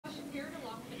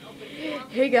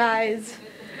Hey guys,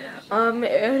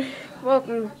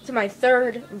 welcome to my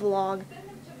third vlog.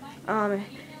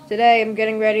 Today I'm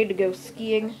getting ready to go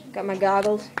skiing. Got my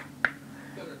goggles,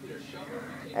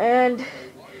 and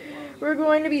we're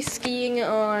going to be skiing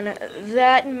on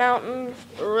that mountain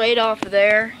right off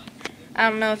there. I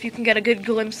don't know if you can get a good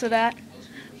glimpse of that,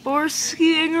 but we're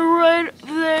skiing right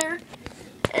there,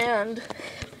 and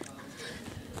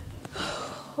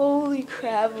holy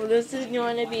crap, this is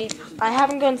going to be... I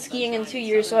haven't gone skiing in 2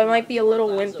 years, so I might be a little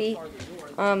wimpy.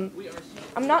 I'm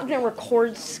not going to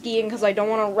record skiing because I don't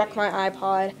want to wreck my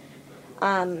iPod.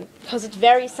 Because it's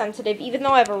very sensitive, even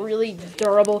though I have a really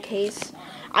durable case.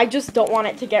 I just don't want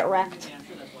it to get wrecked.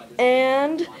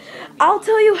 And I'll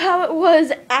tell you how it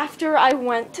was after I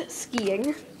went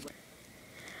skiing.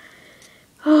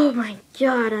 Oh my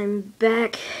god, I'm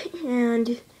back.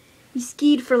 And we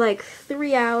skied for like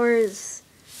 3 hours.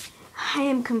 I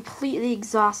am completely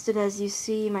exhausted, as you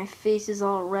see. My face is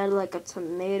all red like a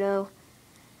tomato.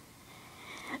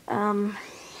 Oh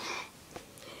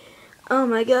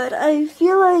my god, I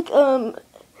feel like, oh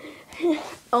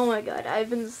my god,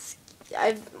 I'm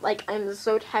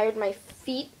so tired. My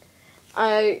feet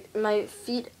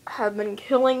have been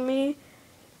killing me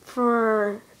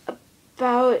for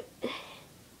about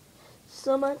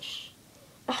so much.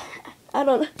 I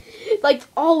don't know, like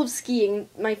all of skiing,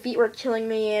 my feet were killing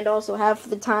me, and also half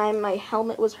the time my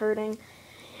helmet was hurting.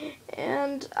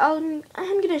 And I'm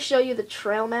gonna show you the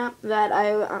trail map that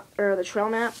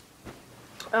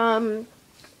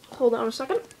hold on a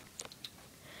second.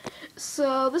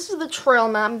 So this is the trail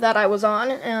map that I was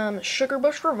on,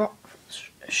 Sugarbush,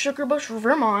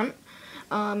 Vermont.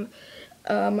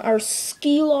 Our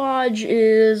ski lodge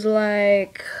is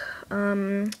like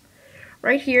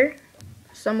right here,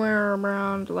 somewhere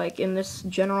around like in this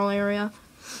general area.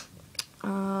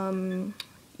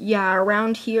 Yeah,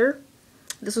 around here.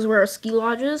 This is where our ski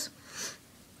lodge is.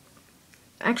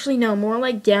 Actually, no, more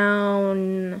like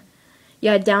down,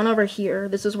 yeah, down over here.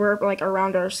 This is where, like,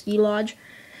 around our ski lodge.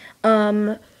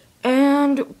 And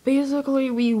basically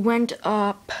we went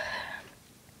up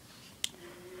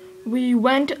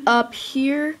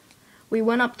here. We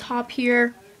went up top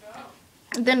here.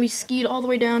 And then we skied all the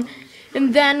way down.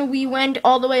 And then we went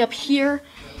all the way up here.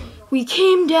 We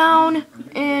came down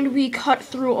and we cut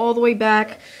through all the way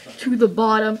back to the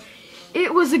bottom.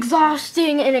 It was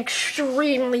exhausting and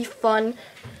extremely fun.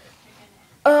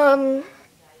 And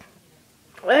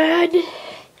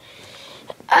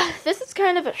this is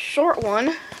kind of a short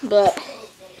one, but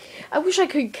I wish I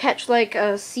could catch like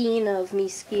a scene of me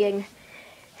skiing.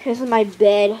 This is my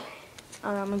bed.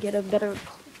 Get a better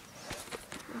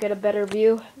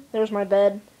view. There's my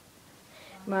bed,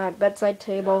 my bedside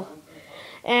table,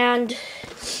 and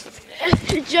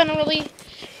generally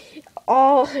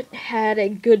all had a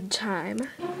good time.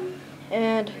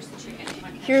 And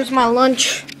here's my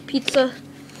lunch, pizza.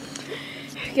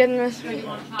 Goodness,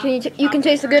 you can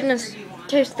taste the goodness,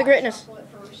 taste the greatness,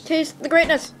 taste the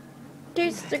greatness,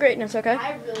 taste the greatness. Okay.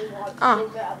 I really want so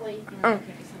badly.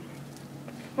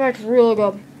 That's really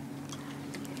good.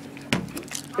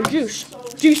 Juice,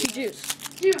 juicy juice.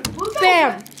 Dude,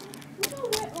 bam.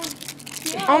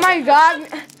 Oh my god,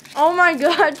 oh my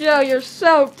god, Joe, you're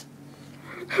soaked.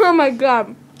 Oh my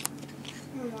god.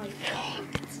 Oh my god.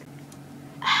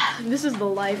 This is the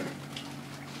life.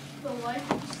 The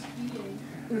life of skiing.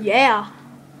 Yeah.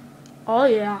 Oh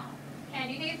yeah. And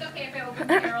do you think it's okay if I open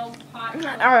Carol's pot?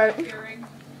 Alright.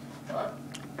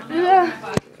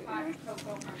 Yeah.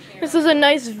 This is a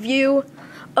nice view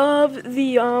of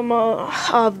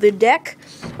the deck.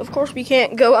 Of course we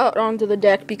can't go out onto the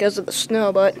deck because of the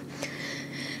snow, but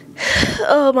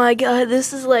oh my god,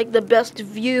 this is like the best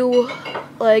view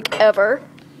like ever.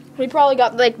 We probably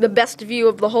got like the best view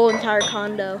of the whole entire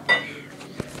condo.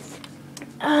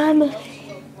 I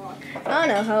don't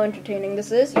know how entertaining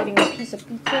this is, eating a piece of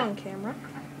pizza on camera.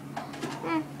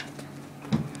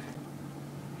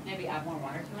 Maybe add more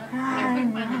water to it.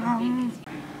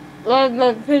 I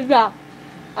love pizza.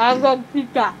 I love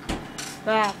pizza.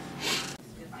 Yeah.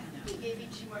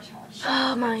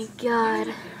 Oh my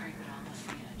god.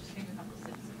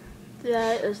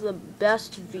 That is the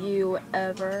best view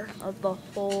ever of the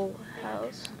whole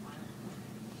house.